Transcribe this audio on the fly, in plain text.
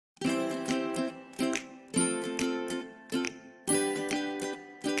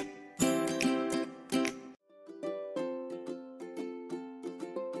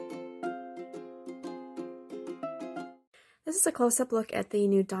This is a close-up look at the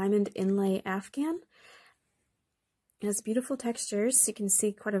new diamond inlay Afghan. It has beautiful textures. You can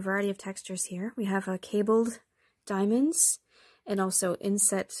see quite a variety of textures here. We have cabled diamonds and also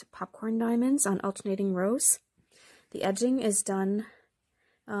inset popcorn diamonds on alternating rows. The edging is done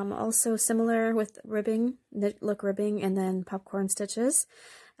also similar with ribbing, knit look ribbing, and then popcorn stitches.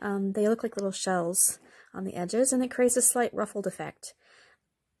 They look like little shells on the edges, and it creates a slight ruffled effect.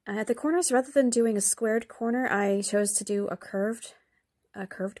 At the corners, rather than doing a squared corner, I chose to do a curved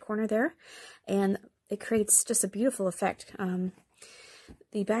corner there, and it creates just a beautiful effect.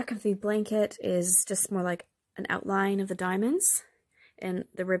 The back of the blanket is just more like an outline of the diamonds and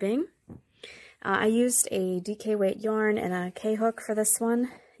the ribbing. I used a DK weight yarn and a K-hook for this one.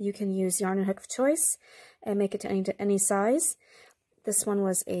 You can use yarn and hook of choice and make it to any size. This one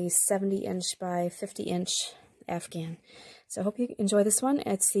was a 70-inch by 50-inch Afghan. So I hope you enjoy this one.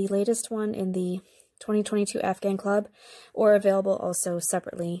 It's the latest one in the 2022 Afghan Club, or available also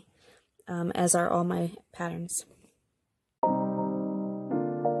separately, as are all my patterns.